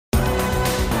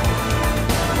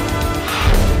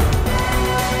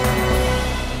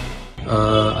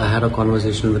I had a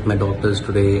conversation with my doctors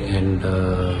today, and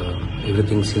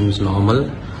everything seems normal.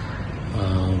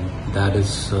 That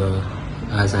is,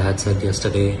 as I had said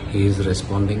yesterday, he is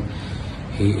responding.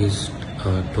 He is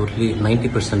totally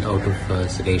 90% out of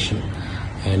sedation,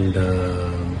 and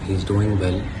he's doing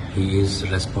well. He is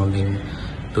responding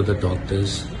to the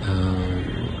doctors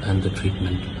and the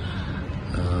treatment.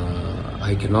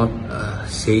 I cannot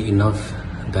say enough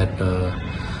that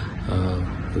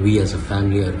we as a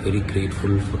family are very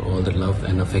grateful for all the love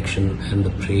and affection and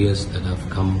the prayers that have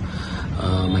come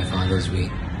my father's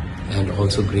way, and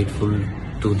also grateful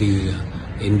to the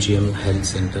MGM Health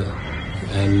Center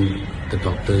and the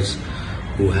doctors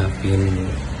who have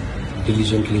been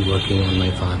diligently working on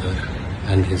my father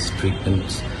and his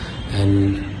treatments,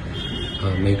 and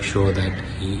make sure that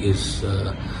he is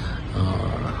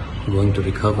going to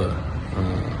recover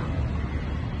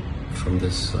from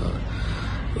this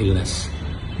illness.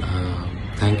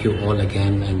 Thank you all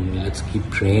again, and let's keep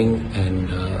praying, and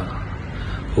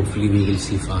hopefully we will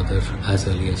see Father as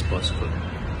early as possible.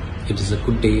 It is a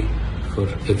good day for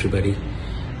everybody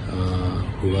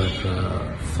who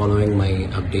are following my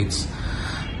updates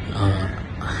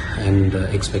and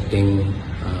expecting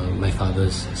my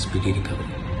father's speedy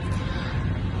recovery.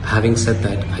 Having said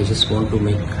that, I just want to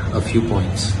make a few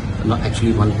points, not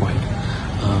actually one point.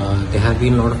 There have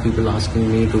been a lot of people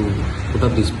asking me to put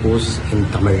up these posts in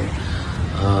Tamil.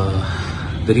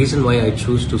 The reason why I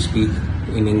choose to speak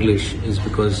in English is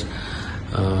because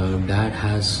Dad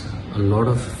has a lot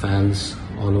of fans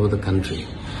all over the country.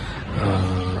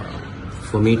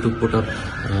 For me to put up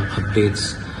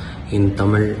updates in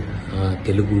Tamil,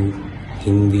 Telugu,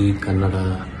 Hindi,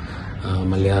 Kannada,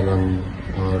 Malayalam,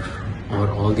 or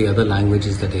all the other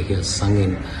languages that he has sung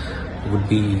in would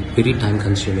be very time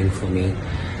consuming for me.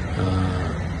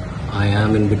 I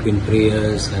am in between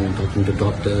prayers and talking to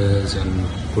doctors and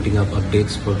putting up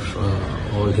updates for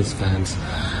all his fans.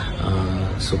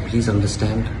 So please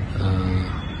understand.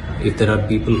 If there are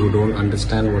people who don't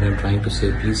understand what I'm trying to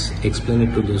say, please explain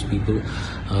it to those people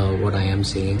what I am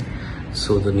saying,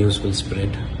 so the news will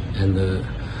spread and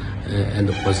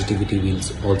the positivity will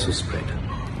also spread.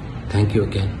 Thank you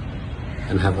again,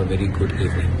 and have a very good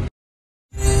evening.